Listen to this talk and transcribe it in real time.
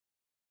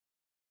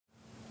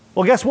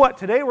Well, guess what?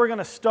 Today we're going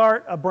to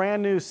start a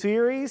brand new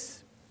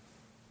series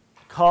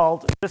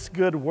called This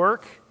Good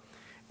Work.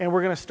 And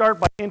we're going to start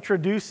by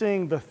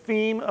introducing the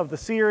theme of the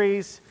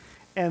series,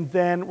 and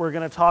then we're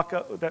going to talk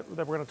that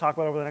we're going to talk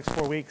about over the next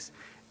 4 weeks.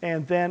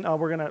 And then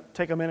we're going to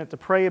take a minute to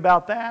pray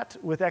about that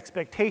with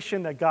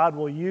expectation that God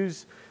will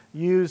use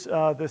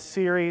this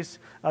series.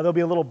 There'll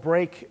be a little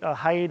break,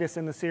 hiatus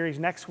in the series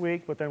next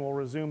week, but then we'll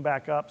resume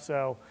back up.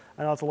 So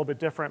I know it's a little bit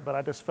different, but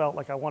I just felt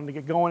like I wanted to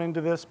get going into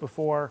this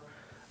before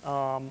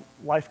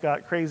life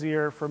got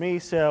crazier for me.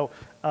 So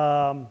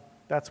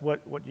that's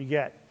what you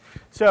get.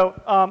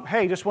 So,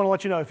 hey, just want to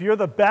let you know, if you're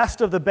the best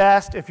of the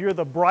best, if you're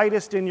the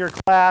brightest in your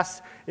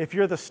class, if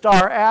you're the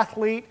star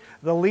athlete,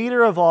 the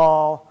leader of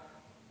all,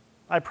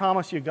 I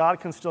promise you, God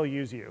can still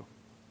use you.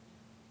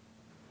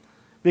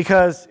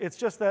 Because it's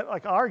just that,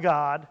 like, our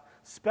God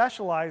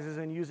specializes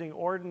in using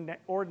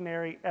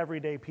ordinary,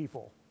 everyday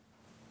people.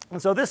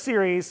 And so this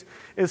series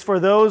is for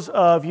those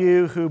of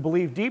you who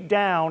believe deep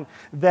down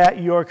that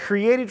you're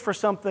created for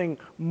something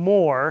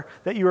more,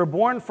 that you were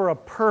born for a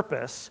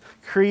purpose,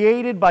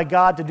 created by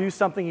God to do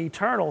something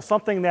eternal,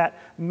 something that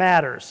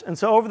matters. And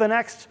so over the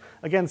next,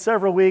 again,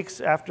 several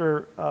weeks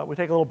after we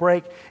take a little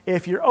break,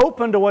 if you're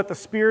open to what the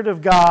Spirit of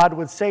God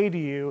would say to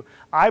you,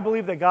 I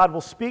believe that God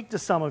will speak to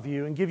some of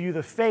you and give you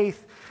the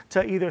faith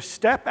to either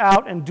step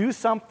out and do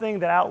something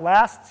that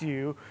outlasts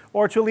you,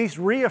 or to at least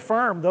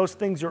reaffirm those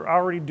things you're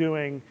already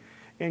doing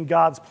in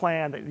God's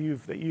plan, that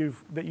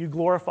you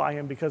glorify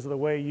Him because of the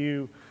way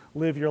you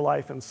live your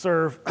life and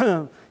serve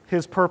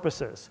His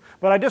purposes.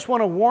 But I just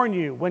want to warn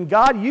you, when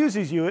God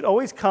uses you, it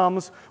always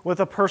comes with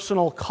a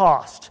personal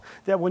cost.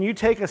 That when you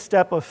take a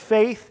step of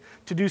faith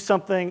to do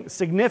something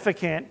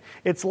significant,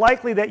 it's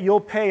likely that you'll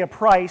pay a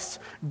price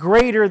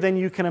greater than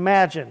you can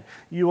imagine.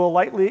 You will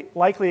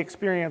likely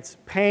experience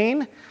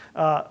pain,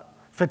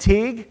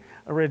 fatigue,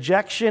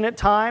 rejection at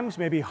times,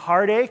 maybe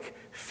heartache,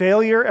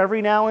 failure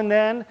every now and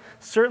then,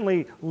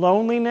 certainly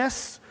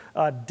loneliness,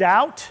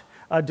 doubt,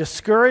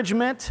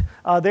 discouragement.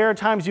 There are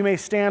times you may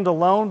stand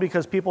alone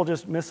because people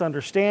just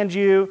misunderstand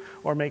you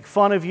or make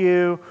fun of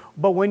you.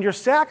 But when your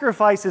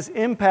sacrifices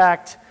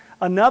impact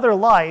another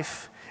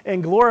life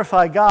and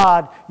glorify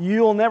God,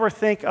 you'll never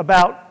think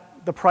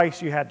about the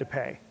price you had to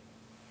pay.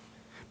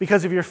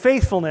 Because of your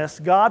faithfulness,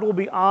 God will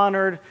be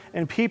honored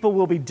and people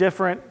will be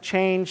different,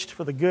 changed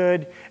for the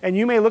good. And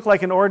you may look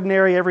like an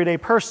ordinary, everyday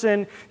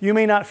person. You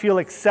may not feel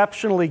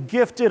exceptionally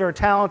gifted or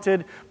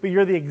talented, but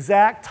you're the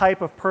exact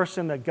type of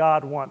person that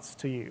God wants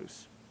to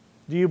use.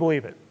 Do you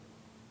believe it?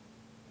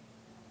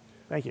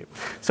 Thank you.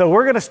 So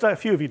we're going to study, a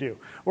few of you do.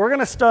 We're going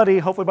to study,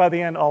 hopefully by the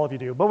end all of you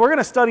do, but we're going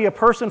to study a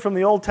person from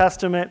the Old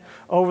Testament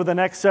over the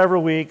next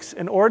several weeks,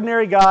 an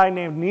ordinary guy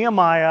named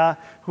Nehemiah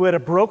who had a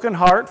broken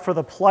heart for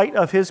the plight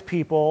of his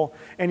people,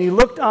 and he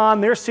looked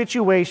on their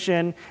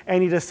situation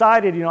and he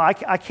decided, I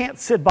can't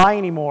sit by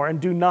anymore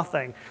and do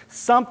nothing.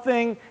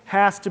 Something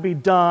has to be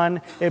done.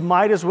 It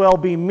might as well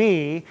be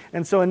me.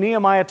 And so in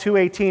Nehemiah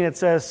 2:18 it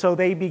says, so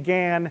they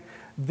began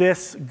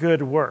this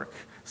good work.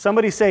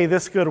 Somebody say,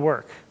 this good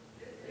work.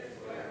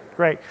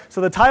 Great. So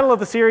the title of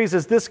the series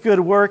is This Good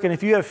Work, and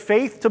if you have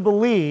faith to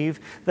believe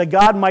that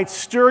God might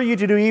stir you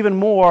to do even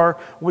more,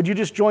 would you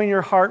just join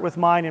your heart with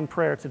mine in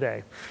prayer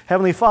today?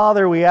 Heavenly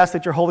Father, we ask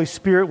that your Holy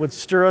Spirit would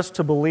stir us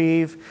to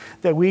believe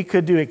that we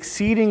could do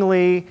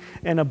exceedingly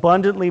and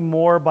abundantly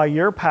more by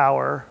your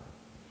power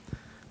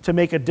to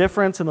make a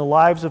difference in the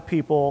lives of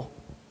people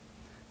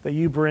that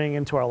you bring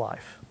into our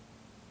life.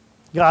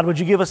 God, would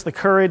you give us the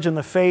courage and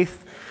the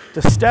faith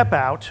to step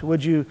out?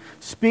 Would you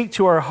speak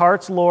to our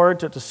hearts,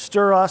 Lord, to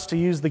stir us to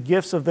use the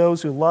gifts of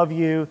those who love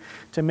you,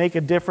 to make a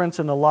difference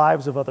in the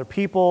lives of other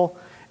people,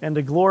 and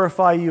to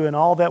glorify you in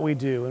all that we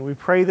do. And we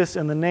pray this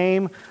in the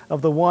name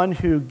of the one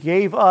who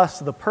gave us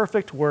the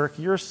perfect work,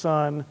 your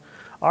Son,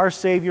 our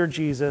Savior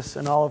Jesus,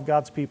 and all of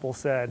God's people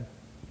said,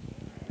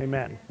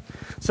 amen.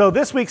 So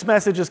this week's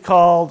message is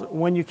called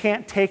When You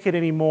Can't Take It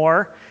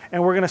Anymore,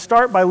 and we're going to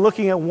start by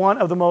looking at one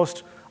of the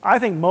most, I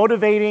think,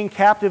 motivating,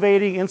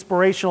 captivating,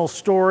 inspirational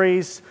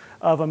stories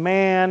of a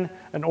man,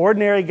 an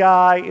ordinary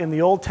guy in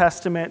the Old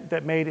Testament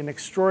that made an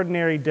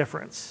extraordinary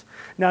difference.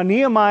 Now,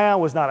 Nehemiah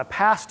was not a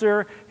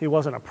pastor, he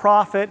wasn't a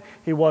prophet,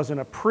 he wasn't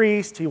a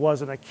priest, he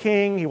wasn't a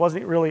king, he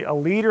wasn't really a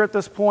leader at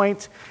this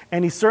point,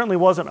 and he certainly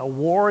wasn't a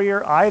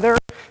warrior either.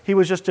 He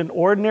was just an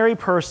ordinary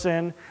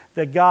person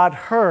that God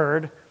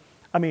heard,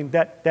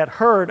 that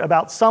heard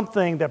about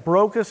something that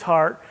broke his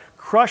heart,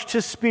 crushed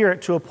his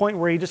spirit to a point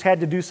where he just had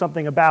to do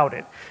something about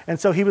it. And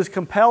so he was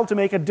compelled to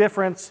make a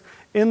difference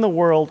in the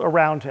world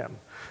around him.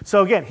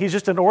 So again, he's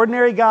just an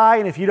ordinary guy,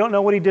 and if you don't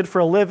know what he did for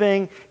a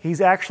living,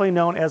 he's actually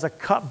known as a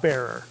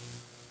cupbearer.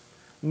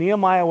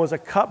 Nehemiah was a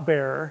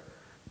cupbearer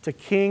to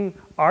King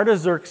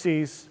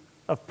Artaxerxes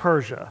of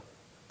Persia.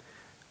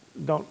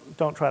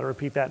 Don't try to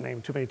repeat that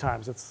name too many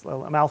times. It's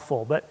a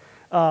mouthful. But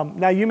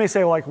now you may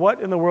say, like, what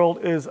in the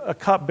world is a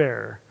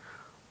cupbearer?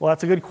 Well,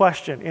 that's a good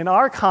question. In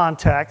our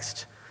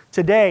context,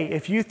 today,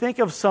 if you think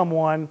of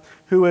someone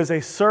who is a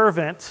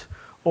servant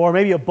or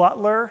maybe a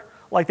butler,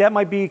 like that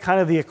might be kind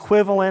of the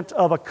equivalent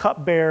of a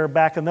cupbearer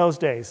back in those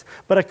days.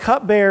 But a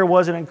cupbearer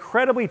was an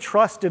incredibly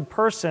trusted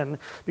person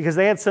because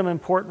they had some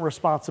important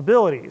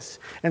responsibilities.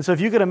 And so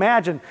if you could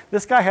imagine,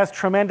 this guy has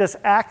tremendous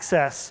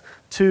access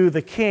to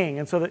the king.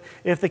 And so that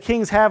if the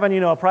king's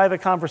having, a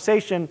private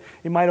conversation,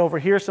 he might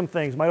overhear some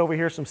things, might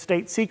overhear some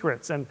state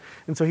secrets. And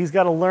so he's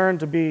got to learn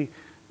to be,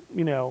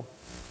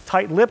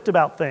 tight-lipped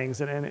about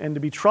things and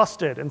to be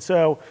trusted. And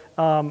so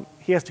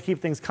he has to keep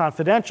things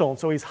confidential. And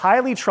so he's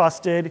highly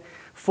trusted,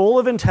 full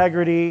of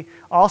integrity,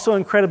 also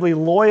incredibly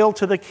loyal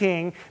to the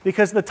king,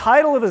 because the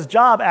title of his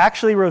job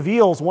actually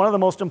reveals one of the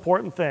most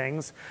important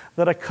things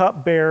that a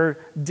cupbearer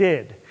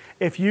did.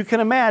 If you can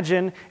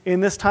imagine, in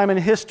this time in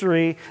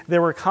history,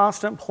 there were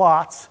constant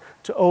plots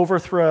to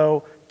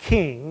overthrow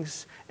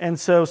kings, and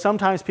so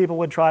sometimes people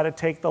would try to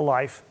take the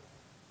life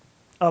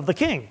of the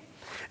king.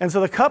 And so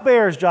the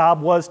cupbearer's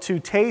job was to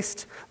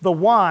taste the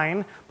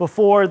wine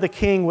before the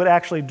king would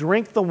actually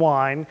drink the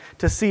wine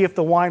to see if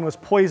the wine was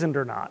poisoned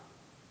or not.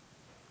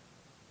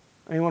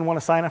 Anyone want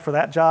to sign up for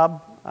that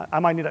job? I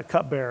might need a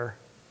cupbearer.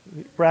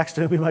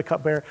 Braxton will be my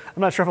cupbearer.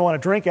 I'm not sure if I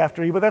want to drink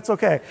after you, but that's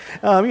okay.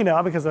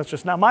 Because that's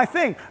just not my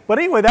thing. But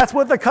anyway, that's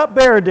what the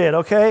cupbearer did,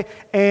 okay?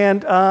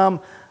 And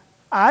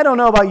I don't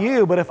know about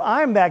you, but if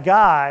I'm that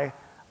guy,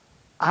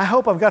 I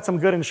hope I've got some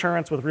good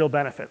insurance with real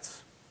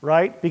benefits,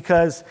 right?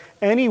 Because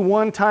any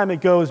one time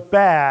it goes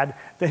bad,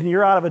 then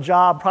you're out of a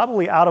job,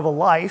 probably out of a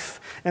life.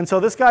 And so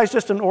this guy's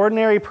just an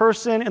ordinary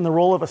person in the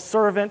role of a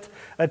servant,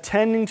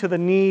 attending to the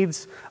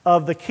needs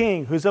of the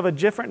king, who's of a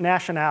different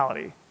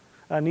nationality.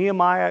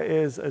 Nehemiah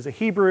is a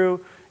Hebrew.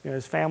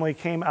 His family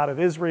came out of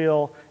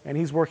Israel, and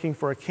he's working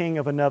for a king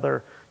of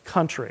another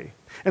country.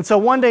 And so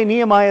one day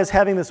Nehemiah is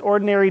having this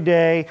ordinary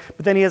day,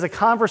 but then he has a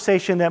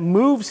conversation that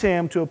moves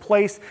him to a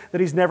place that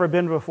he's never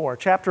been before.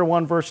 Chapter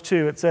 1, verse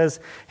 2, it says,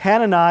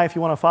 Hanani, if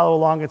you want to follow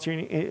along, it's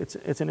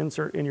an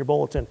insert in your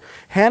bulletin.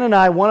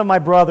 Hanani, one of my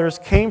brothers,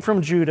 came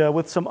from Judah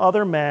with some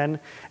other men,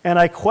 and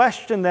I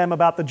questioned them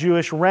about the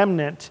Jewish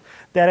remnant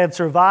that had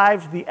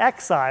survived the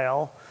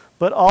exile,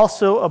 but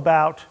also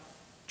about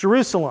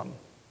Jerusalem.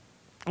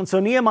 And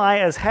so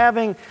Nehemiah is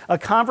having a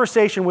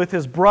conversation with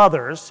his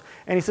brothers,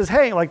 and he says,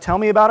 hey, tell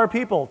me about our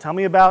people. Tell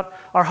me about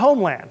our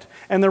homeland.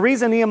 And the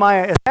reason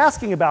Nehemiah is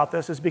asking about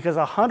this is because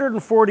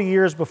 140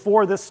 years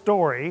before this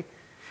story,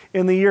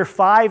 in the year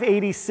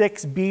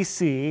 586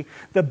 BC,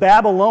 the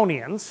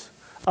Babylonians,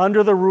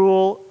 under the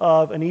rule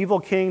of an evil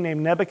king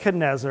named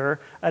Nebuchadnezzar,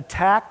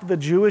 attacked the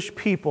Jewish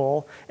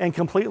people and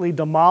completely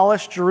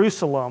demolished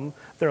Jerusalem,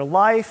 their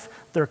life,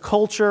 their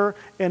culture,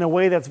 in a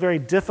way that's very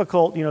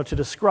difficult, to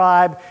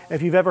describe.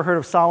 If you've ever heard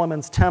of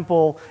Solomon's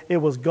temple, it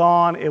was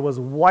gone. It was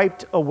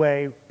wiped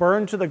away,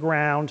 burned to the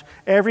ground.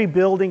 Every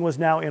building was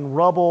now in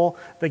rubble.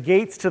 The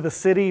gates to the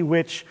city,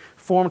 which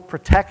formed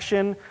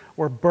protection,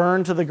 were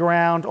burned to the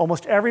ground.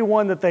 Almost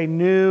everyone that they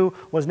knew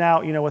was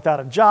now, without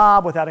a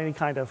job, without any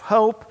kind of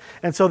hope.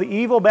 And so the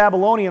evil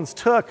Babylonians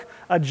took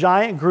a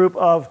giant group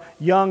of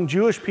young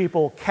Jewish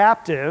people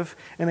captive,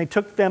 and they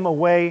took them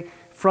away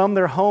from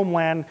their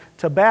homeland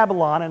to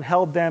Babylon and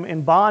held them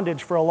in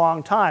bondage for a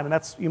long time.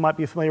 And you might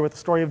be familiar with the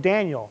story of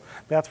Daniel.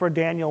 That's where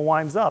Daniel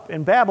winds up,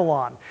 in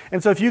Babylon.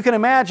 And so if you can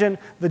imagine,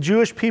 the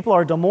Jewish people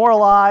are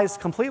demoralized,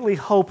 completely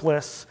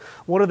hopeless.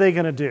 What are they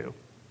going to do?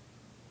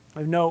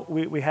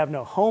 We have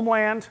no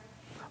homeland.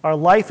 Our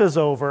life is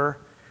over.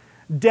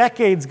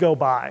 Decades go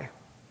by.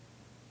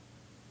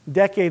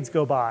 Decades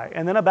go by.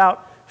 And then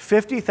about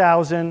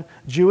 50,000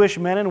 Jewish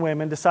men and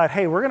women decide,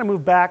 hey, we're going to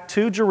move back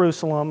to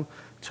Jerusalem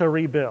to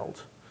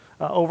rebuild.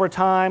 Over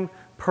time,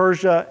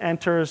 Persia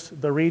enters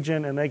the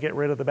region and they get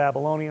rid of the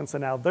Babylonians,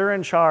 and now they're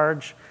in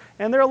charge.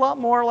 And they're a lot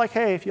more like,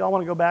 hey, if you all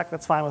want to go back,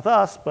 that's fine with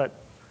us, but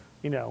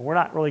we're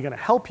not really going to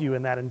help you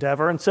in that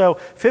endeavor. And so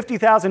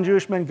 50,000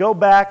 Jewish men go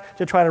back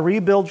to try to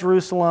rebuild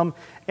Jerusalem,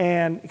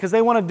 and because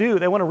they want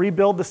to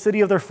rebuild the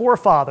city of their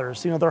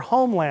forefathers, their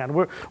homeland.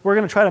 We're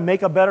going to try to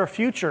make a better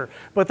future.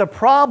 But the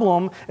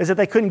problem is that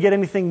they couldn't get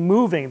anything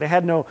moving.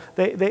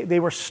 They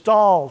were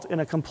stalled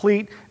in a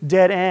complete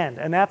dead end.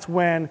 And that's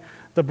when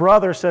the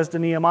brother says to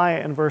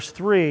Nehemiah in verse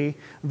 3,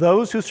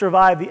 those who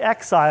survive the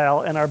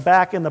exile and are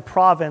back in the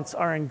province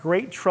are in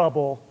great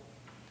trouble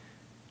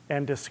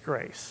and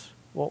disgrace.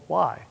 Well,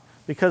 why?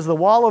 Because the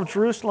wall of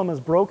Jerusalem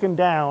is broken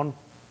down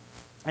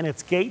and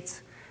its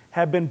gates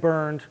have been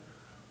burned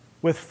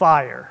with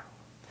fire.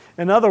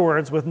 In other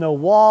words, with no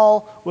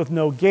wall, with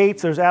no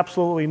gates, there's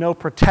absolutely no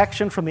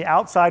protection from the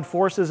outside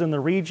forces in the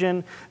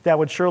region that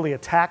would surely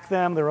attack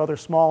them. There are other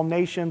small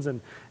nations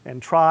and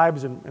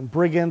tribes and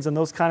brigands and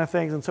those kind of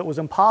things. And so it was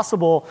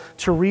impossible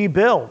to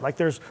rebuild.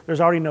 There's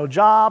already no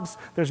jobs,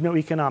 there's no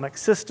economic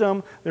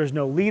system, there's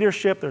no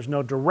leadership, there's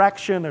no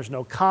direction, there's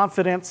no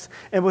confidence.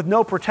 And with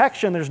no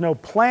protection, there's no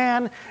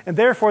plan, and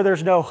therefore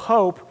there's no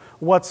hope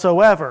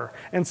whatsoever.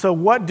 And so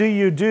what do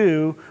you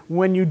do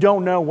when you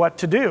don't know what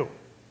to do?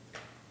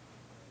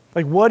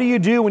 What do you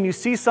do when you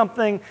see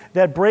something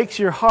that breaks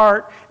your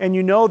heart and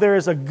you know there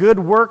is a good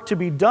work to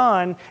be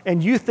done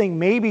and you think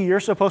maybe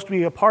you're supposed to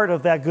be a part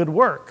of that good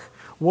work?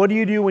 What do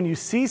you do when you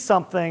see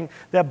something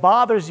that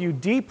bothers you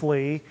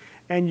deeply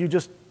and you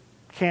just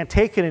can't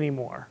take it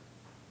anymore.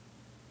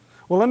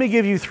 Well, let me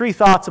give you 3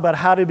 thoughts about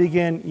how to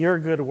begin your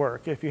good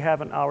work if you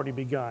haven't already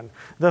begun.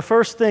 The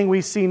first thing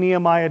we see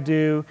Nehemiah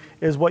do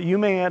is what you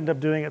may end up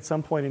doing at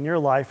some point in your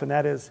life, and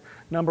that is,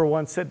 number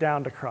 1, sit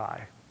down to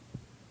cry.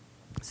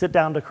 Sit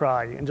down to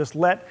cry and just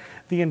let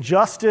the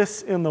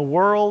injustice in the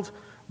world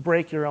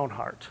break your own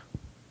heart.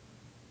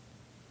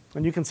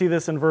 And you can see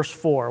this in verse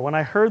 4. When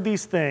I heard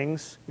these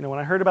things, when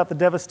I heard about the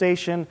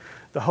devastation,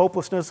 the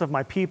hopelessness of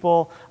my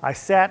people, I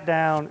sat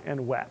down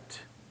and wept.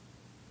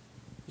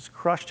 Just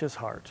crushed his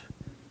heart.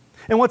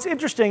 And what's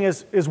interesting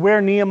is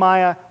where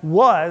Nehemiah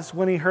was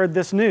when he heard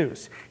this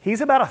news.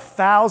 He's about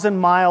 1,000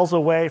 miles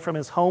away from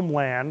his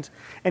homeland,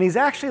 and he's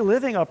actually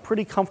living a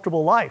pretty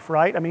comfortable life,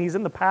 right? I mean, he's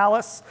in the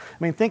palace.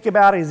 I mean, think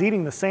about it. He's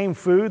eating the same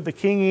food the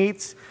king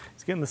eats.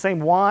 He's getting the same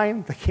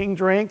wine the king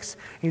drinks.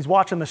 He's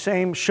watching the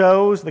same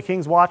shows the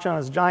king's watching on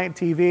his giant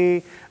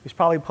TV. He's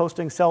probably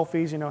posting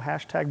selfies,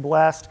 hashtag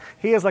blessed.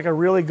 He has like a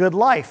really good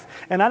life.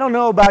 And I don't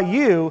know about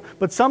you,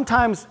 but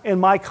sometimes in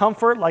my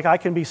comfort, like I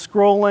can be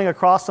scrolling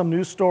across some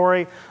news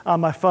story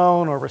on my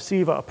phone or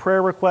receive a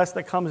prayer request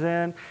that comes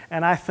in,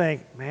 and I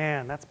think,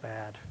 man, that's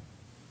bad. It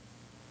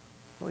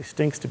really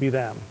stinks to be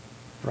them,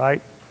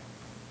 right?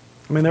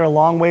 I mean, they're a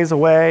long ways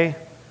away.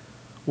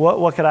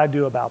 What could I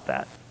do about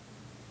that?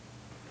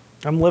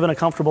 I'm living a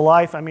comfortable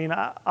life. I mean,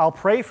 I'll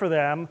pray for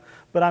them,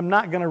 but I'm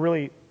not going to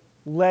really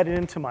let it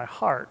into my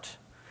heart.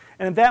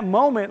 And at that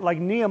moment, like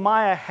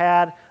Nehemiah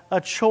had a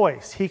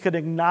choice. He could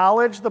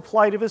acknowledge the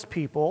plight of his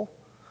people.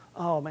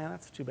 Oh man,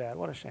 that's too bad.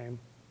 What a shame.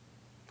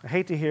 I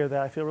hate to hear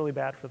that. I feel really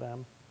bad for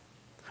them.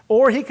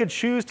 Or he could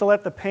choose to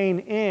let the pain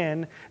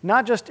in,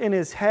 not just in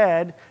his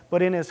head,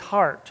 but in his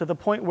heart, to the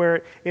point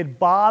where it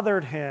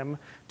bothered him,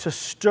 to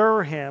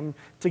stir him,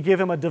 to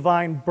give him a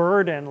divine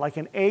burden, like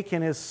an ache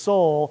in his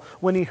soul.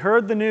 When he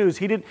heard the news,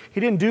 he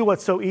didn't do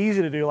what's so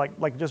easy to do,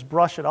 like just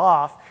brush it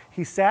off.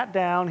 He sat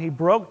down, he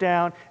broke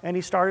down, and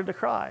he started to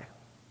cry.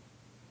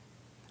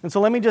 And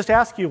so let me just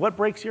ask you, what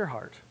breaks your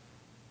heart?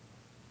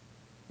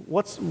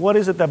 What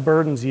is it that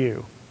burdens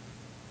you?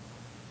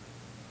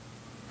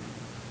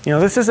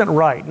 This isn't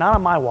right, not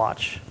on my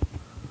watch.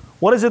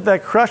 What is it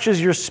that crushes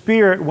your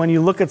spirit when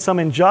you look at some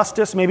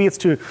injustice? Maybe it's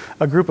to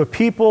a group of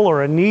people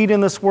or a need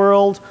in this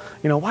world.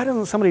 Why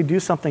doesn't somebody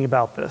do something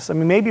about this? I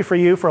mean, maybe for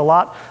you, for a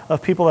lot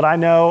of people that I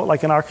know,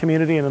 like in our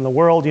community and in the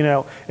world,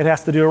 it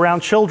has to do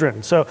around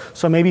children. So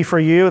maybe for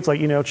you, it's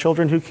like,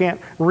 children who can't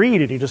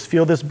read and you just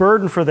feel this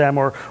burden for them,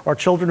 or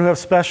children who have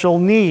special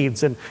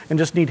needs and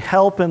just need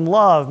help and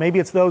love. Maybe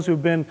it's those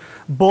who've been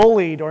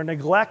bullied or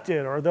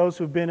neglected, or those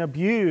who've been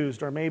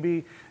abused, or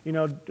maybe,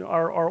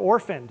 are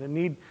orphaned and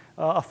need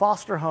a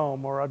foster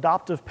home or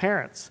adoptive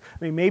parents.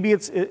 I mean, maybe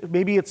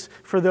it's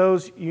for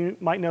those, you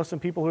might know some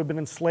people who have been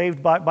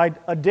enslaved by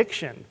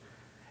addiction,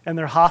 and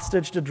they're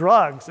hostage to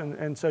drugs,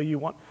 and so you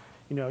want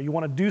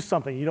to do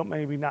something. You don't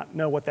maybe not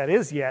know what that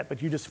is yet,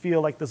 but you just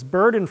feel like this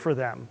burden for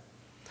them.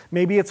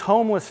 Maybe it's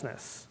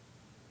homelessness.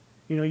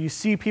 You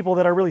see people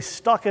that are really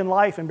stuck in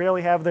life and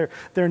barely have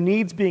their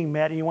needs being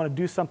met, and you want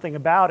to do something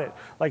about it.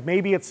 Like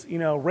maybe it's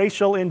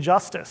racial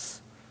injustice,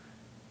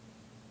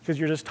 because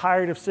you're just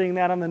tired of seeing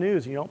that on the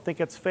news. You don't think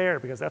it's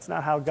fair, because that's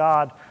not how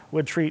God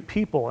would treat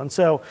people. And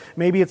so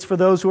maybe it's for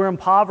those who are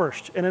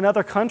impoverished in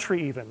another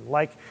country even,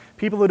 like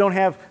people who don't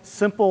have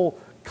simple,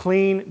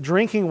 clean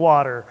drinking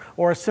water,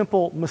 or a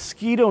simple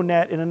mosquito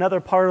net in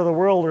another part of the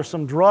world, or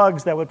some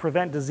drugs that would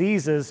prevent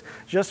diseases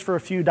just for a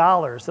few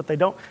dollars that they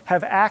don't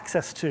have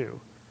access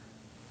to.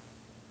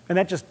 And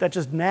that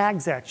just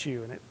nags at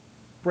you, and it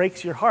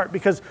breaks your heart,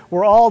 because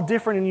we're all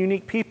different and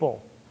unique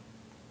people.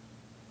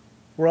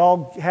 We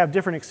all have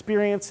different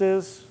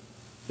experiences,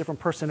 different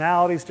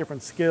personalities,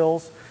 different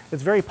skills.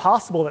 It's very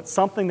possible that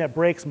something that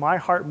breaks my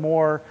heart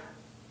more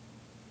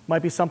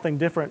might be something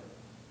different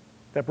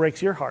that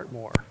breaks your heart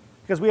more,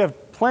 because we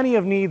have plenty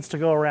of needs to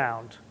go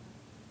around.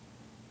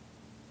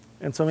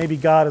 And so maybe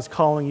God is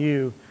calling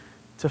you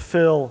to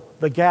fill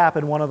the gap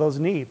in one of those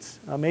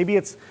needs. Maybe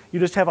it's you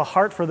just have a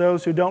heart for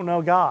those who don't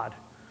know God,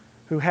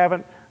 who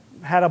haven't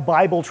had a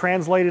Bible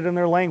translated in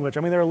their language.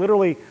 I mean, there are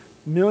literally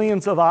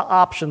millions of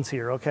options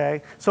here,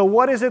 okay? So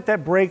what is it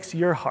that breaks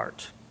your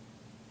heart?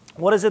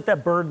 What is it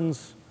that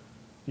burdens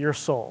your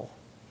soul?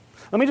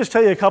 Let me just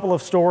tell you a couple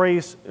of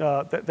stories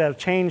that have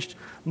changed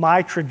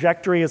my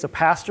trajectory as a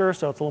pastor,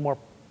 so it's a little more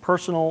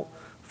personal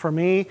for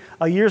me.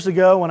 Years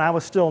ago, when I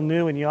was still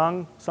new and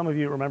young, some of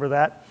you remember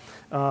that.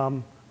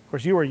 Of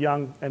course, you were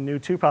young and new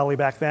too, probably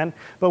back then.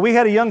 But we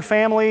had a young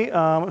family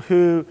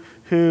who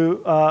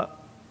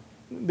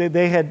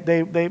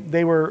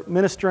they were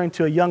ministering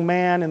to a young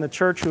man in the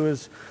church who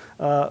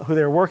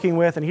they were working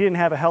with, and he didn't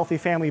have a healthy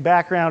family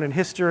background and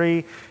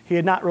history. He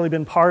had not really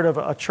been part of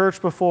a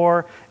church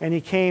before, and he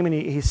came and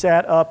he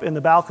sat up in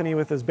the balcony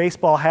with his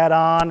baseball hat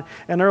on,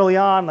 and early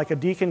on, like a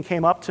deacon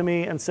came up to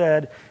me and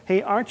said,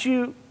 "Hey, aren't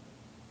you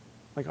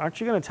going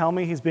to tell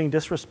me he's being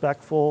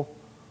disrespectful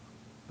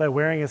by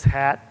wearing his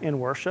hat in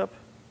worship?"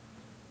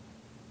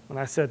 And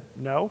I said,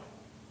 "No.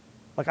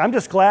 Like, I'm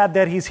just glad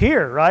that he's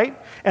here, right?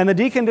 And the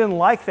deacon didn't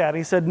like that.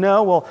 He said,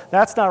 no, well,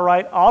 that's not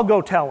right. I'll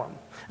go tell him.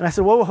 And I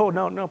said, whoa,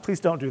 no, please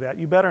don't do that.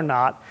 You better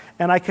not.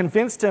 And I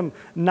convinced him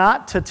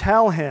not to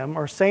tell him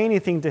or say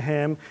anything to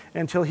him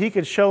until he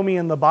could show me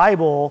in the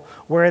Bible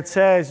where it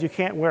says you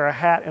can't wear a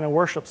hat in a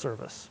worship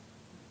service.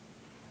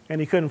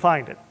 And he couldn't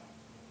find it.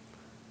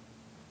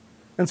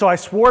 And so I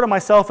swore to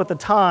myself at the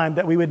time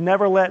that we would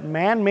never let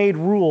man-made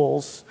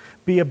rules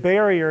be a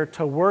barrier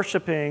to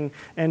worshiping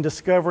and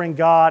discovering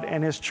God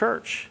and his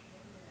church.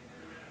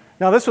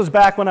 Now, this was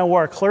back when I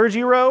wore a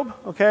clergy robe,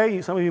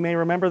 okay? Some of you may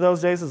remember those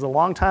days. It was a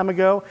long time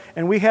ago.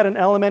 And we had an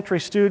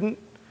elementary student,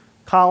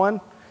 Colin.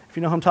 If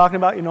you know who I'm talking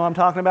about, you know who I'm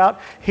talking about.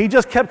 He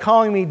just kept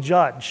calling me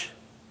judge.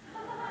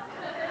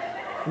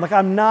 I'm like,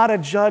 I'm not a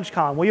judge,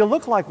 Colin. Well, you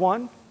look like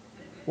one.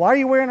 Why are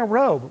you wearing a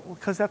robe? Well,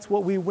 because that's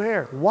what we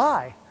wear.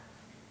 Why?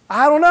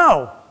 I don't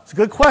know. It's a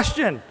good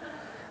question.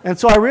 And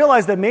so I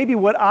realized that maybe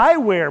what I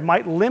wear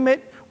might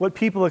limit what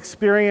people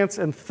experience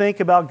and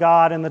think about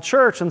God and the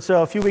church. And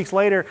so a few weeks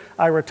later,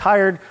 I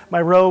retired my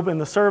robe in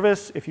the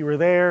service. If you were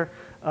there,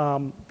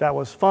 that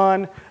was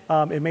fun.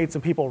 It made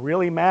some people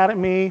really mad at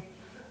me.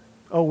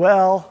 Oh,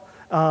 well,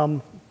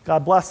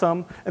 God bless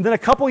them. And then a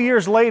couple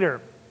years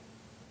later,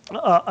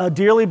 a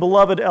dearly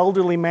beloved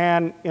elderly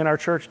man in our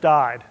church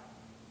died.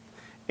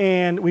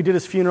 And we did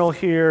his funeral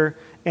here,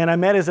 and I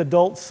met his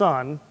adult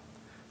son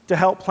to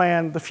help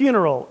plan the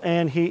funeral.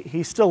 And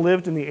he still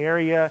lived in the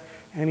area,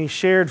 and he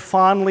shared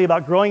fondly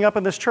about growing up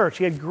in this church.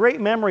 He had great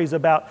memories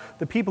about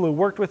the people who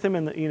worked with him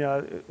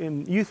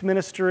in youth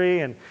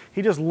ministry, and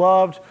he just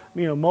loved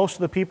most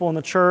of the people in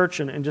the church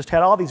and just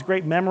had all these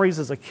great memories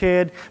as a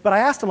kid. But I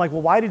asked him, like,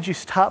 well, why did you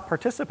stop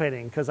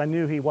participating? Because I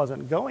knew he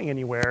wasn't going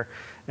anywhere.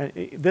 And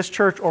this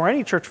church, or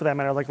any church for that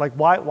matter, like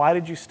why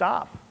did you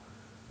stop?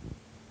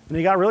 And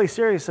he got really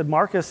serious. He said,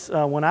 Marcus,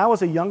 when I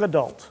was a young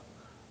adult,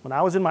 when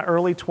I was in my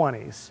early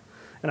 20s,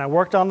 and I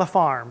worked on the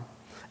farm,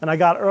 and I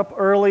got up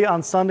early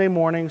on Sunday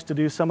mornings to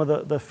do some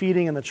of the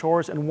feeding and the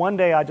chores, and one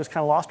day I just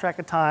kind of lost track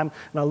of time,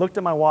 and I looked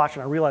at my watch,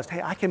 and I realized,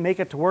 hey, I can make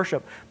it to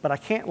worship, but I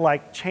can't,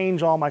 like,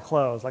 change all my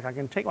clothes. Like, I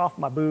can take off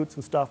my boots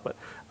and stuff, but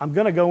I'm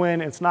going to go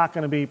in, and it's not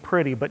going to be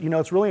pretty. But,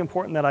 it's really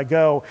important that I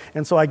go.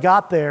 And so I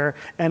got there,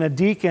 and a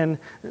deacon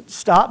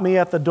stopped me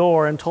at the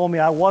door and told me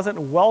I wasn't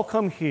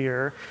welcome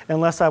here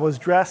unless I was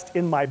dressed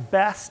in my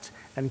best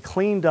and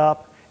cleaned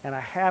up, and I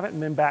haven't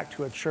been back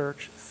to a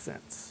church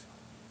since.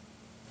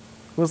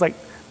 It was like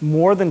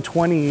more than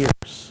 20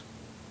 years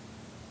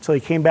until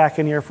he came back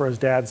in here for his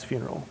dad's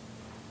funeral.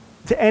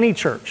 To any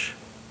church.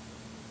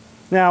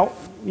 Now,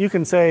 you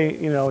can say,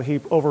 he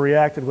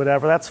overreacted,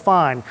 whatever, that's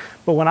fine.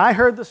 But when I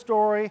heard the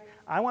story,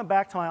 I went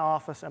back to my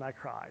office and I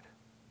cried.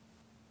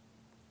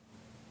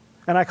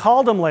 And I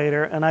called him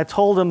later and I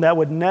told him that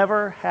would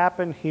never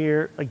happen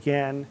here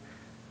again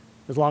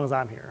as long as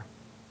I'm here.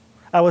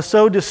 I was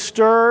so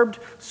disturbed,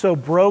 so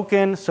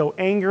broken, so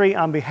angry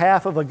on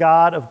behalf of a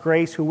God of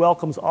grace who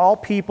welcomes all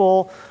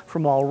people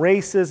from all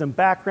races and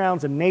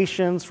backgrounds and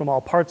nations, from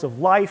all parts of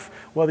life,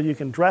 whether you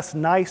can dress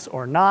nice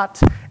or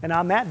not. And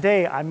on that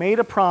day, I made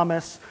a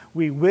promise.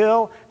 We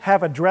will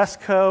have a dress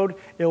code.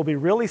 It will be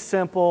really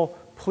simple.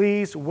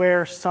 Please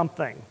wear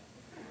something.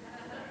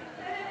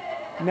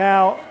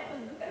 Now,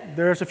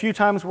 there's a few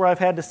times where I've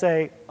had to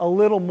say a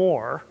little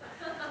more,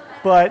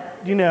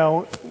 but,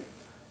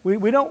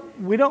 we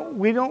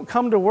don't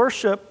come to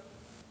worship.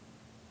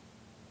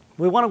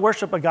 We want to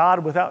worship a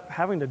God without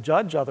having to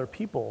judge other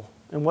people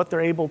and what they're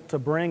able to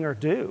bring or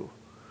do.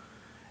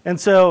 And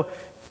so,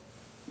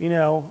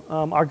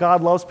 our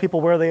God loves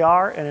people where they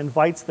are and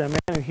invites them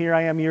in. And here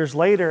I am years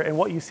later, and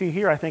what you see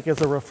here, I think,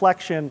 is a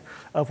reflection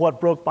of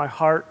what broke my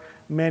heart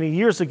many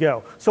years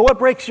ago. So what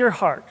breaks your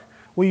heart?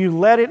 Will you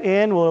let it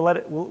in?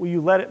 Will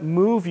you let it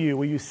move you?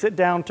 Will you sit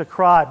down to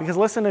cry? Because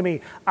listen to me,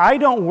 I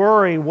don't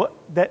worry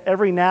that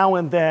every now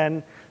and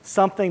then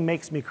something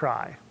makes me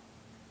cry.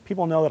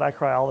 People know that I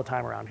cry all the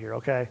time around here,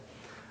 okay?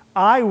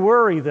 I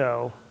worry,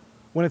 though,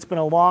 when it's been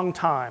a long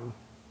time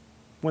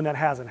when that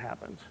hasn't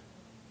happened.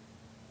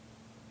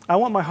 I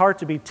want my heart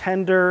to be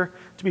tender,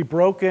 to be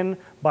broken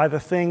by the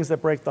things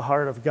that break the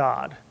heart of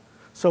God.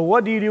 So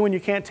what do you do when you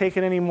can't take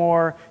it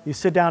anymore? You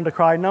sit down to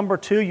cry. Number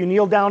 2, you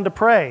kneel down to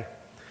pray.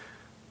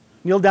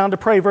 Kneel down to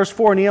pray. Verse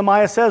 4,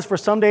 Nehemiah says, for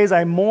some days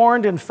I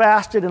mourned and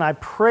fasted and I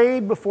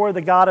prayed before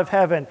the God of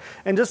heaven.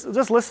 And just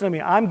listen to me.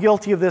 I'm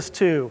guilty of this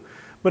too.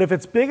 But if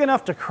it's big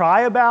enough to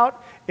cry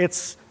about,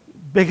 it's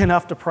big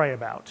enough to pray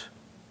about.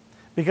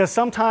 Because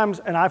sometimes,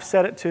 and I've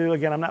said it too,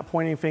 again, I'm not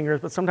pointing fingers,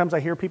 but sometimes I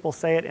hear people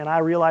say it and I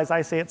realize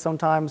I say it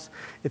sometimes.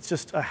 It's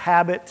just a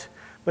habit,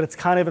 but it's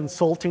kind of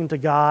insulting to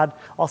God.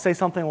 I'll say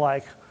something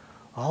like,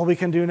 all we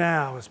can do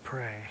now is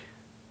pray.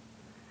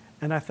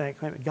 And I think,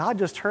 God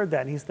just heard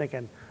that and he's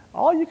thinking,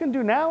 all you can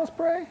do now is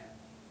pray?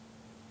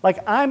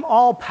 Like, I'm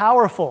all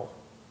powerful.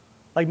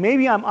 Like,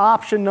 maybe I'm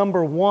option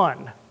number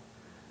 1,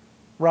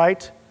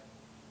 right?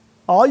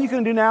 All you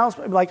can do now is,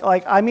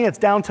 it's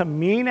down to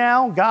me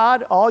now,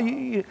 God. All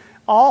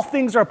all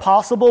things are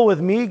possible with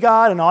me,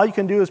 God, and all you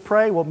can do is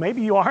pray, well,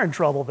 maybe you are in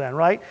trouble then,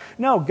 right?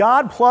 No,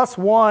 God plus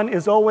one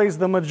is always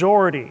the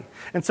majority.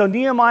 And so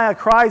Nehemiah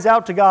cries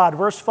out to God,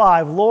 verse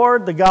 5,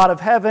 Lord, the God of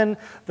heaven,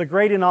 the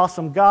great and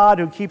awesome God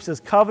who keeps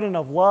his covenant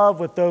of love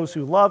with those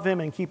who love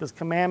him and keep his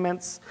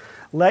commandments,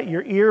 let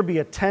your ear be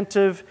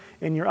attentive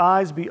and your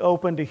eyes be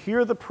open to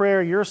hear the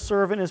prayer your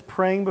servant is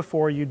praying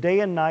before you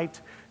day and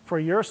night for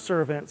your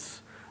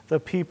servants, the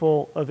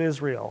people of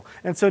Israel.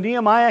 And so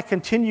Nehemiah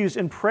continues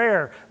in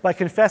prayer by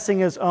confessing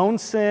his own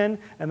sin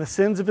and the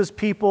sins of his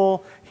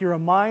people. He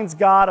reminds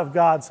God of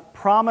God's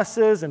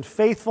promises and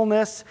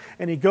faithfulness,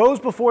 and he goes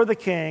before the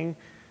king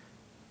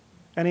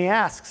and he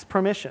asks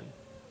permission.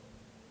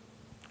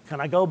 Can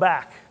I go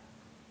back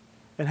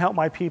and help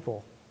my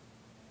people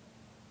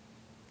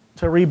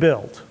to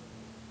rebuild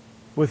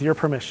with your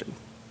permission?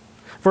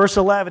 Verse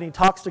 11, he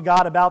talks to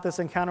God about this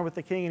encounter with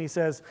the king, and he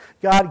says,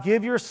 God,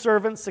 give your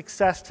servant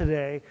success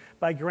today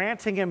by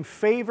granting him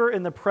favor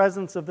in the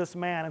presence of this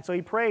man. And so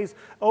he prays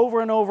over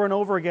and over and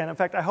over again. In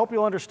fact, I hope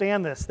you'll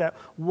understand this, that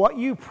what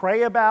you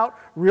pray about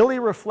really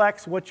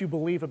reflects what you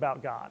believe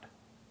about God.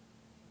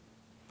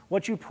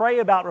 What you pray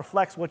about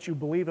reflects what you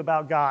believe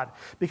about God.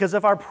 Because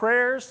if our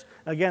prayers,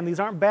 again,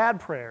 these aren't bad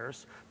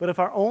prayers, but if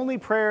our only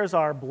prayers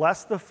are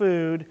bless the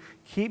food,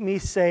 keep me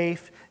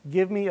safe,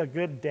 give me a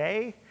good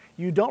day,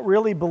 you don't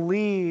really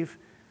believe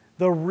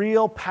the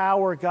real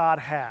power God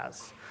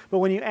has. But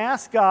when you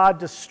ask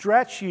God to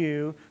stretch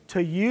you,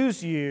 to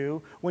use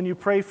you, when you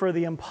pray for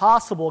the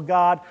impossible,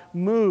 God,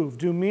 move,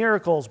 do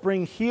miracles,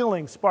 bring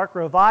healing, spark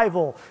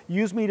revival,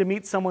 use me to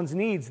meet someone's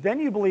needs, then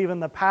you believe in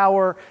the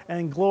power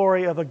and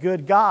glory of a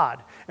good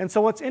God. And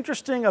so what's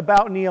interesting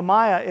about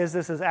Nehemiah is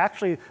this is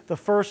actually the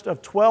first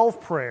of 12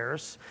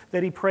 prayers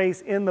that he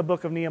prays in the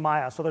book of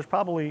Nehemiah. So there's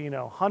probably,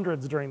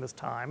 hundreds during this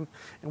time,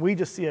 and we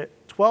just see it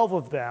 12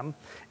 of them,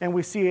 and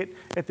we see it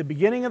at the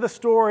beginning of the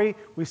story,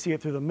 we see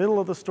it through the middle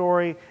of the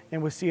story,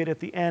 and we see it at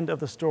the end of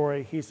the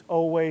story. He's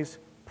always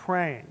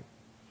praying.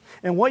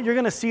 And what you're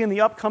going to see in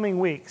the upcoming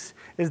weeks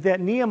is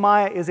that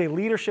Nehemiah is a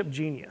leadership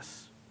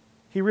genius.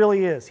 He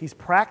really is. He's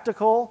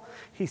practical,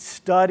 he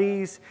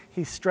studies,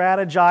 he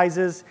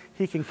strategizes,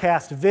 he can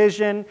cast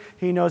vision,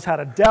 he knows how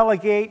to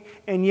delegate,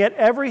 and yet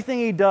everything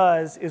he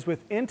does is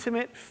with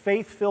intimate,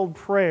 faith-filled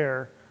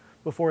prayer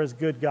before his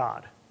good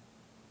God.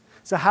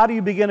 So how do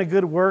you begin a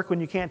good work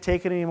when you can't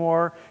take it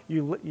anymore?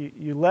 You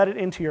let it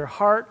into your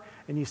heart,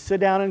 and you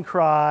sit down and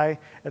cry.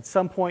 At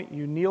some point,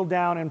 you kneel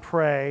down and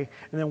pray.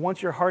 And then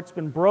once your heart's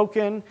been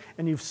broken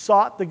and you've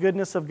sought the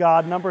goodness of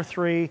God, number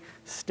 3,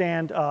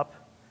 stand up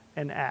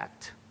and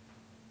act.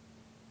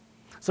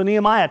 So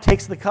Nehemiah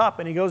takes the cup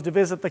and he goes to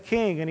visit the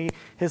king, and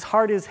his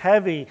heart is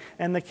heavy,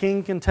 and the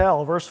king can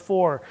tell. Verse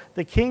 4,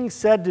 the king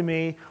said to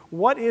me,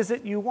 what is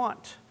it you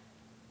want?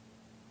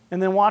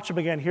 And then watch him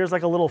again. Here's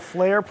like a little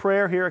flare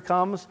prayer. Here it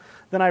comes.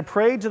 Then I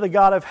prayed to the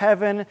God of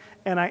heaven,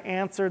 and I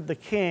answered the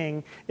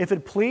king, if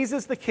it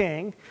pleases the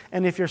king,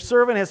 and if your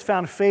servant has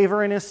found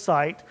favor in his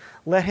sight,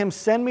 let him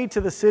send me to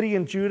the city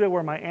in Judah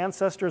where my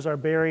ancestors are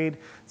buried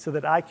so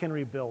that I can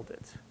rebuild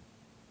it.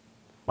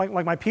 Like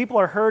my people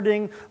are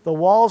hurting, the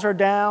walls are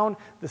down,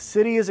 the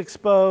city is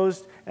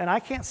exposed, and I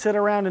can't sit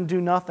around and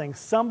do nothing.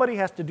 Somebody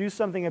has to do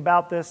something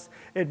about this.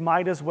 It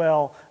might as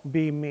well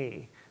be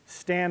me.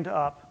 Stand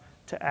up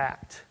to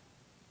act.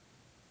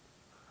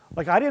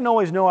 I didn't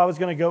always know I was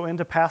going to go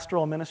into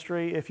pastoral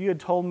ministry. If you had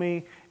told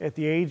me at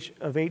the age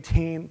of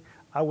 18,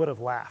 I would have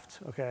laughed,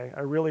 okay?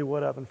 I really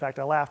would have. In fact,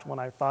 I laughed when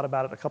I thought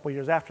about it a couple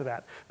years after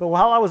that. But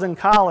while I was in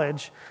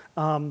college,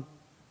 I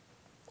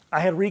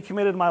had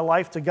recommitted my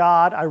life to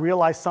God. I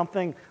realized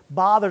something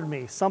bothered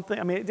me.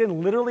 It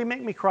didn't literally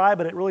make me cry,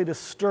 but it really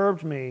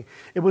disturbed me.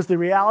 It was the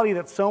reality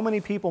that so many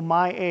people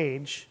my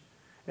age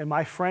in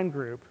my friend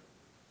group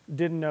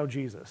didn't know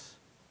Jesus.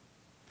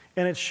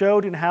 And it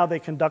showed in how they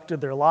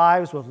conducted their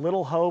lives with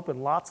little hope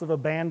and lots of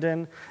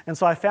abandon. And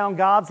so I found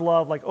God's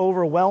love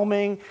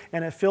overwhelming,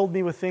 and it filled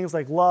me with things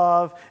like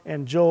love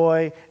and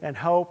joy and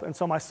hope. And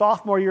so my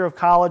sophomore year of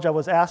college, I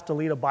was asked to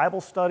lead a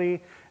Bible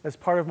study as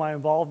part of my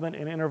involvement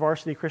in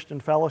InterVarsity Christian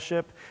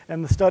Fellowship.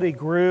 And the study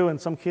grew, and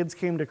some kids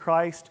came to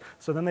Christ.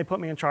 So then they put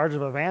me in charge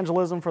of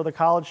evangelism for the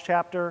college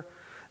chapter.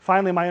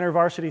 Finally, my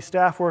InterVarsity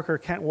staff worker,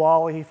 Kent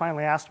Wally, he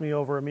finally asked me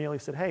over a meal. He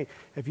said, hey,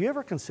 have you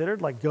ever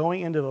considered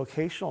going into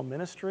vocational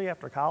ministry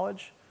after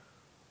college?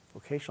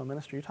 Vocational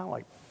ministry? You're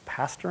talking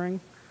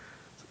pastoring?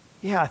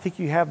 Yeah, I think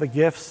you have the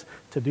gifts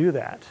to do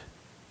that.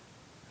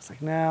 It's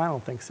no, I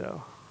don't think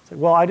so. It's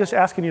well, I'm just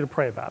asking you to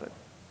pray about it.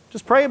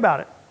 Just pray about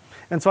it.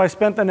 And so I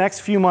spent the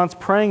next few months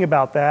praying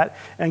about that,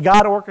 and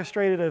God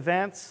orchestrated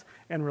events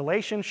and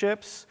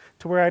relationships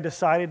to where I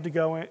decided to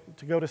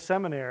go to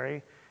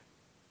seminary.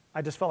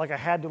 I just felt like I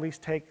had to at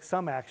least take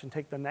some action,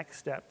 take the next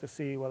step to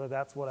see whether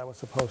that's what I was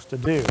supposed to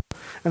do.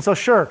 And so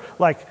sure,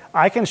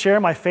 I can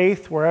share my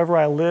faith wherever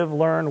I live,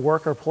 learn,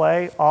 work, or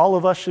play. All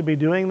of us should be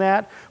doing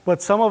that.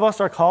 But some of us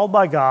are called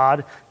by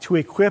God to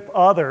equip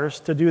others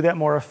to do that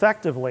more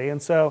effectively.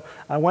 And so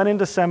I went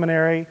into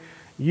seminary,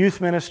 youth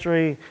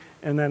ministry,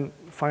 and then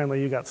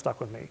finally you got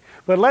stuck with me.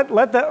 But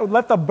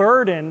let the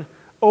burden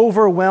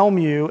overwhelm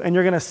you, and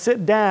you're going to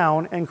sit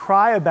down and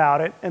cry about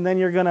it, and then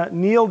you're going to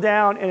kneel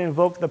down and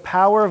invoke the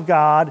power of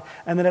God,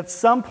 and then at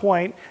some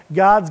point,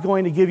 God's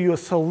going to give you a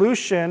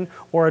solution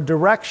or a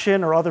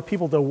direction or other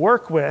people to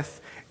work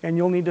with, and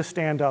you'll need to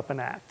stand up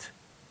and act.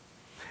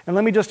 And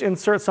let me just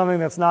insert something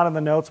that's not in the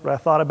notes, but I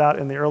thought about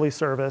in the early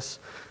service.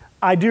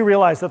 I do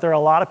realize that there are a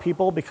lot of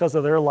people, because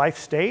of their life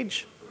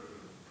stage,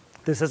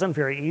 this isn't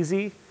very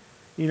easy.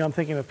 You know, I'm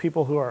thinking of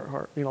people who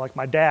are you know, like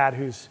my dad,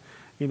 who's,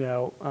 you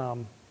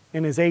know,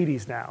 in his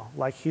 80s now.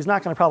 Like, he's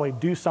not going to probably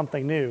do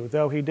something new,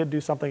 though he did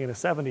do something in his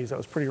 70s that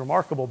was pretty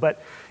remarkable.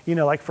 But, you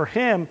know, like for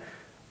him,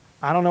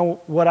 I don't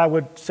know what I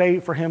would say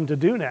for him to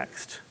do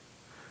next.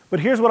 But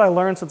here's what I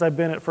learned since I've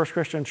been at First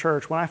Christian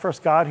Church. When I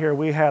first got here,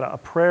 we had a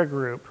prayer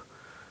group,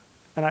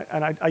 and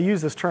I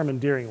use this term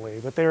endearingly,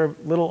 but they were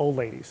little old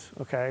ladies,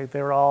 okay?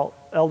 They were all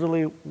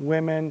elderly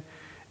women,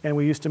 and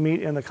we used to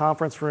meet in the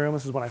conference room.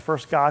 This is when I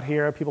first got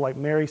here. People like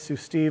Mary Sue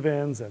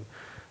Stevens and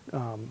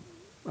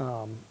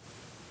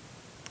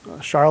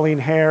Charlene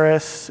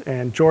Harris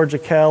and Georgia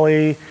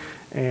Kelly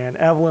and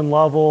Evelyn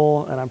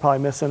Lovell, and I'm probably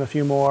missing a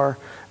few more,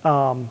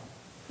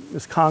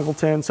 Miss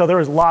Congleton. So there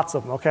was lots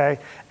of them, okay?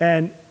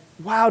 And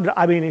wow,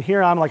 I mean,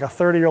 here I'm like a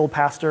 30-year-old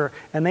pastor,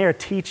 and they are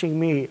teaching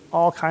me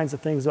all kinds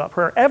of things about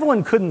prayer.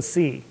 Evelyn couldn't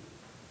see.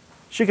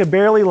 She could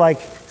barely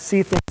like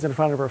see things in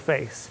front of her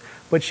face,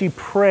 but she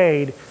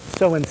prayed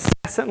so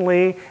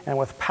incessantly and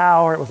with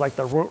power. It was like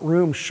the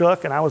room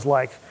shook, and I was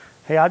like,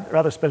 hey, I'd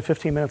rather spend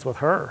 15 minutes with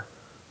her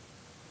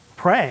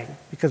praying,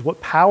 because what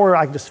power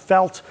I just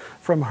felt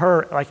from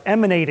her, like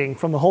emanating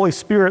from the Holy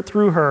Spirit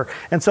through her.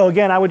 And so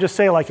again, I would just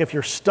say, like, if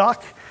you're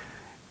stuck,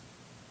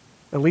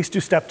 at least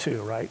do step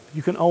 2, right?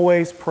 You can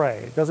always pray.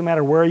 It doesn't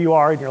matter where you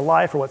are in your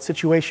life or what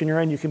situation you're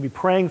in. You can be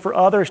praying for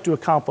others to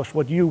accomplish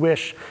what you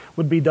wish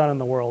would be done in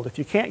the world. If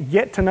you can't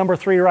get to number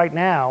 3 right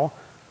now,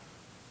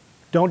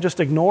 don't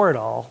just ignore it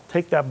all.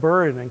 Take that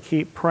burden and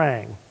keep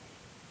praying.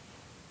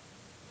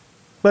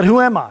 But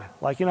who am I?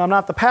 Like, you know, I'm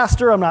not the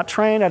pastor, I'm not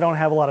trained, I don't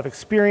have a lot of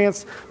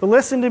experience. But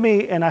listen to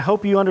me, and I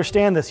hope you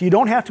understand this. You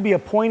don't have to be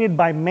appointed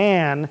by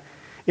man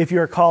if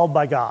you're called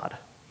by God.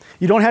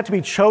 You don't have to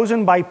be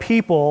chosen by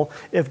people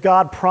if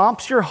God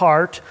prompts your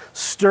heart,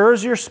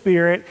 stirs your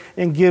spirit,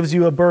 and gives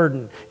you a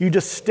burden. You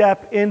just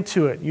step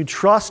into it. You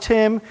trust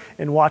Him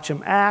and watch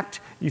Him act.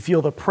 You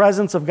feel the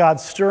presence of God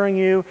stirring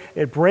you.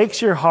 It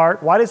breaks your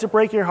heart. Why does it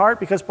break your heart?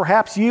 Because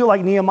perhaps you,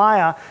 like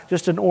Nehemiah,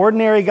 just an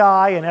ordinary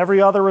guy in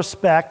every other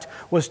respect,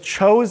 was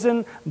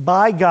chosen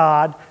by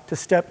God to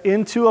step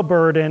into a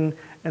burden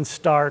and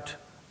start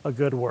a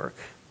good work.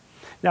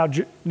 Now,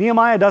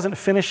 Nehemiah doesn't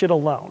finish it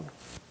alone.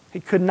 He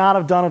could not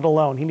have done it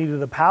alone. He needed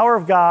the power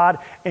of God,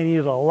 and he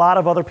needed a lot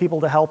of other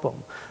people to help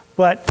him.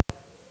 But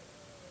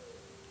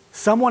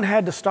someone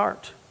had to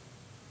start.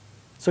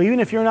 So even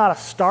if you're not a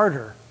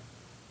starter,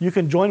 you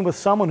can join with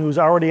someone who's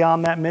already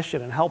on that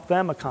mission and help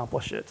them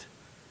accomplish it.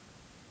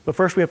 But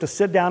first we have to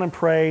sit down and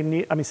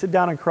pray, sit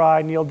down and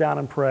cry, kneel down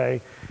and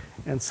pray,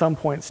 and at some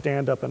point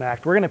stand up and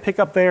act. We're going to pick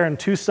up there in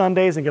 2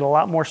 Sundays and get a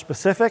lot more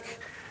specific.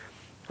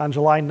 On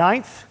July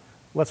 9th,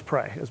 let's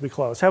pray as we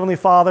close. Heavenly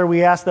Father,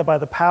 we ask that by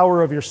the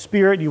power of your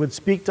Spirit, you would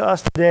speak to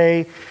us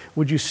today.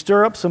 Would you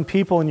stir up some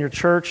people in your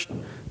church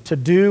to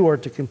do or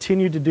to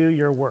continue to do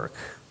your work?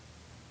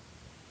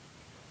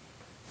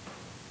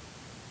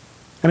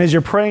 And as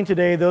you're praying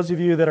today, those of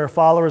you that are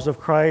followers of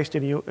Christ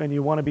and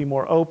you want to be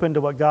more open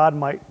to what God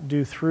might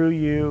do through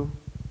you,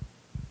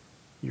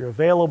 you're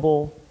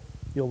available,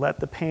 you'll let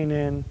the pain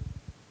in,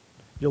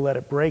 you'll let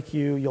it break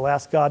you, you'll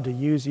ask God to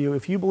use you.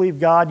 If you believe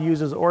God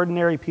uses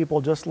ordinary people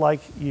just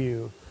like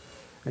you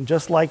and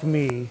just like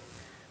me,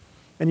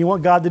 and you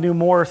want God to do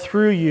more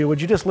through you,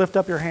 would you just lift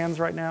up your hands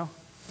right now?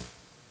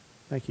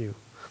 Thank you.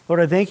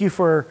 Lord, I thank you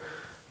for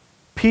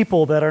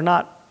people that are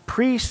not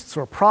priests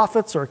or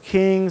prophets or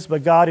kings,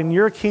 but God, in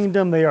your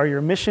kingdom, they are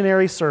your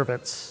missionary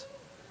servants.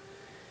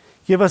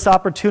 Give us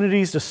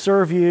opportunities to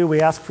serve you. We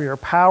ask for your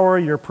power,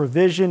 your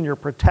provision, your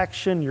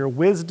protection, your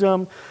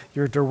wisdom,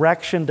 your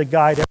direction to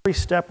guide every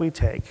step we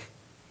take.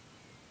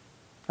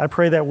 I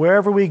pray that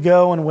wherever we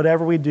go and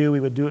whatever we do, we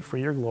would do it for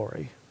your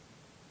glory.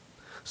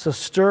 So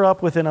stir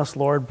up within us,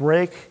 Lord,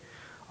 break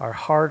our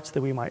hearts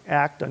that we might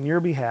act on your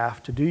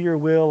behalf to do your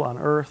will on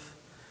earth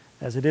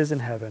as it is in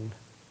heaven.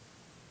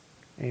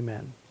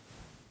 Amen.